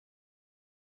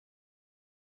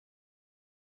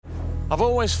I've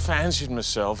always fancied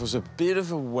myself as a bit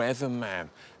of a weatherman,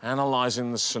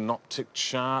 analysing the synoptic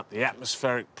chart, the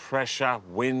atmospheric pressure,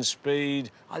 wind speed.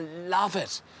 I love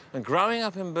it. And growing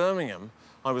up in Birmingham,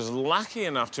 I was lucky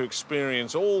enough to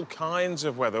experience all kinds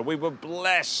of weather. We were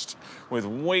blessed with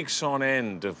weeks on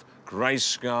end of grey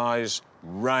skies,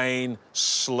 rain,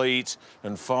 sleet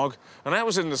and fog, and that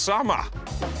was in the summer.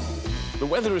 The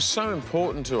weather is so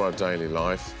important to our daily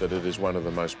life that it is one of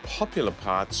the most popular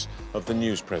parts of the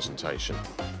news presentation.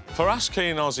 For us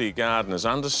keen Aussie gardeners,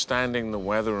 understanding the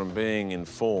weather and being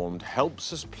informed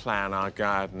helps us plan our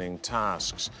gardening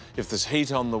tasks. If there's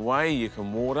heat on the way, you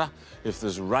can water. If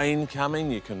there's rain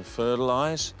coming, you can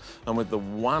fertilise. And with the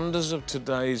wonders of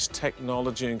today's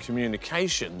technology and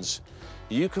communications,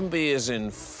 you can be as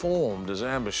informed as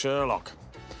Amber Sherlock.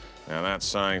 Now that's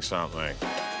saying something.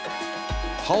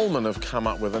 Holman have come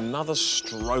up with another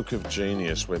stroke of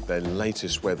genius with their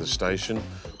latest weather station,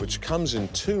 which comes in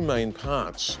two main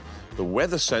parts: the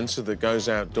weather sensor that goes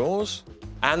outdoors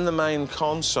and the main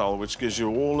console, which gives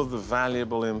you all of the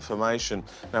valuable information.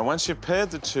 Now, once you've paired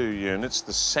the two units,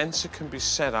 the sensor can be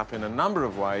set up in a number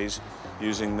of ways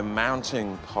using the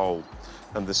mounting pole.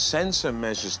 And the sensor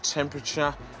measures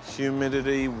temperature,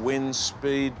 humidity, wind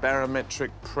speed,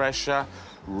 barometric pressure,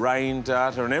 rain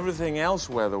data and everything else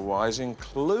weather-wise,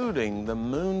 including the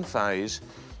moon phase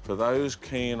for those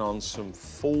keen on some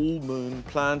full moon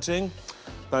planting,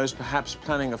 those perhaps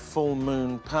planning a full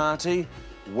moon party,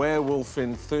 werewolf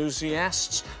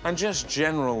enthusiasts and just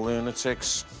general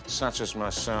lunatics such as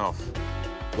myself.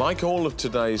 Like all of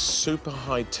today's super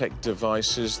high-tech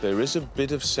devices, there is a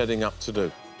bit of setting up to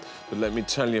do. But let me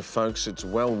tell you folks, it's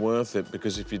well worth it,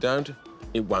 because if you don't,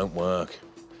 it won't work.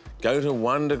 Go to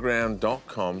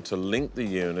wonderground.com to link the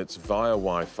units via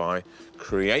Wi-Fi,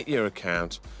 create your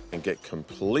account and get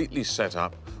completely set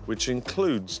up, which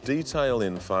includes detailed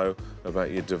info about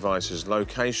your device's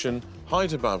location,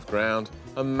 height above ground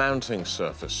and mounting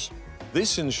surface.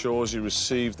 This ensures you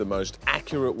receive the most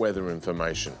accurate weather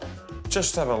information.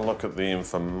 Just have a look at the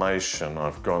information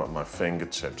I've got at my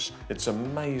fingertips. It's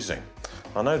amazing.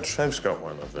 I know Trev's got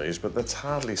one of these, but that's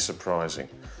hardly surprising,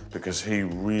 because he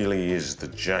really is the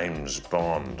James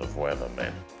Bond of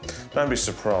weathermen. Don't be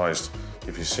surprised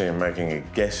if you see him making a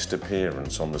guest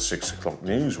appearance on the 6 o'clock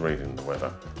news reading the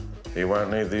weather. He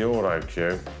won't need the auto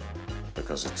cue,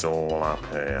 because it's all up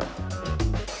here.